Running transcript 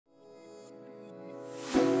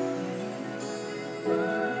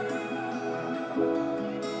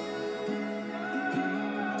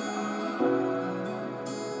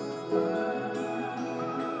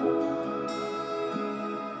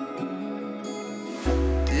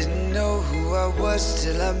know who I was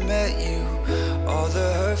till I met you. All the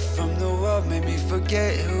hurt from the world made me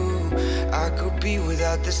forget who I could be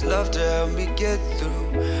without this love to help me get through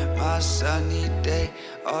my sunny day.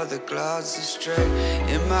 All the clouds are straight.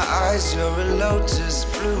 In my eyes you're a lotus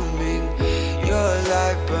blooming. Your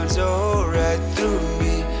light burns a hole right through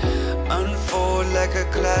me. Unfold like a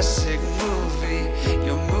classic movie.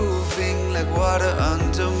 You're moving like water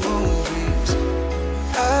under moonbeams.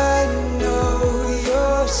 I know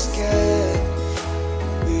you're scared,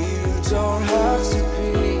 but you don't have to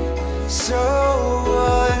be so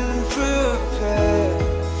unprepared.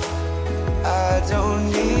 I don't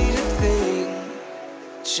need a thing.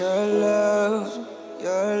 Your love,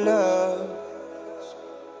 your love.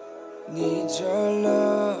 Need your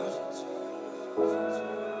love,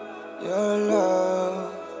 your love.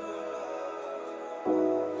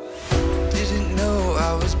 Didn't know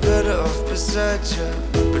I was better off beside you,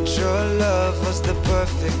 but your love was the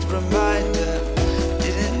perfect reminder.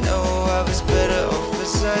 Didn't know I was better off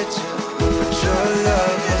beside you, but your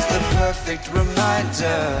love was the perfect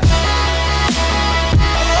reminder.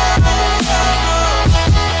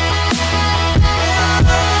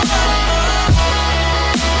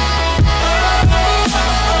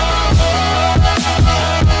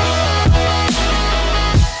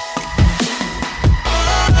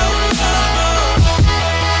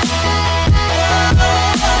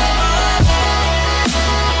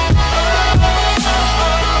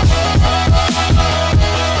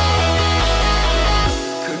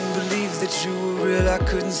 I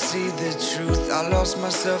couldn't see the truth. I lost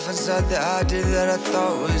myself inside the idea that I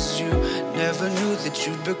thought was you. Never knew that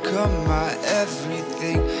you'd become my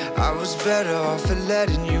everything. I was better off at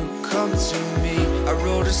letting you come to me. I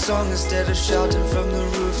wrote a song instead of shouting from the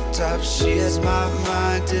rooftop. She has my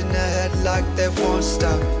mind in her head like that won't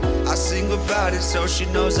stop. I sing about it so she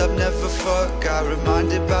knows I've never forgot.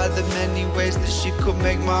 Reminded by the many ways that she could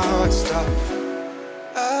make my heart stop.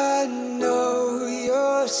 I know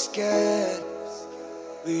you're scared,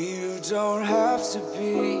 but you don't have to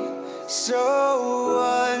be so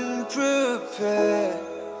unprepared.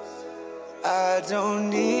 I don't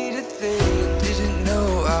need a thing. Didn't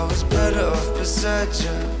know I was better off beside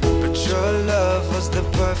you, but your love was the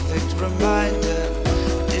perfect reminder.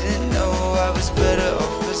 Didn't know I was better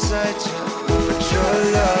off beside you, but your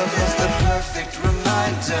love